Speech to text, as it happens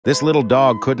This little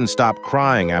dog couldn't stop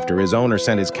crying after his owner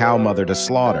sent his cow mother to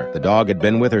slaughter. The dog had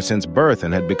been with her since birth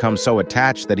and had become so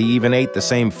attached that he even ate the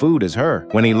same food as her.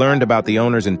 When he learned about the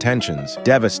owner's intentions,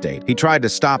 devastated, he tried to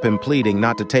stop him, pleading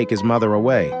not to take his mother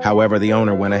away. However, the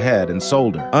owner went ahead and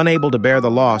sold her. Unable to bear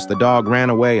the loss, the dog ran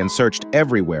away and searched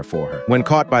everywhere for her. When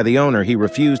caught by the owner, he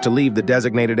refused to leave the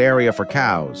designated area for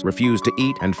cows, refused to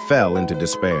eat, and fell into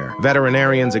despair.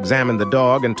 Veterinarians examined the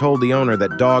dog and told the owner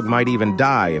that dog might even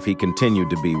die if he continued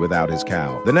to be without his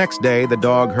cow. The next day, the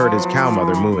dog heard his cow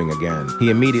mother mooing again. He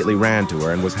immediately ran to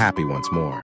her and was happy once more.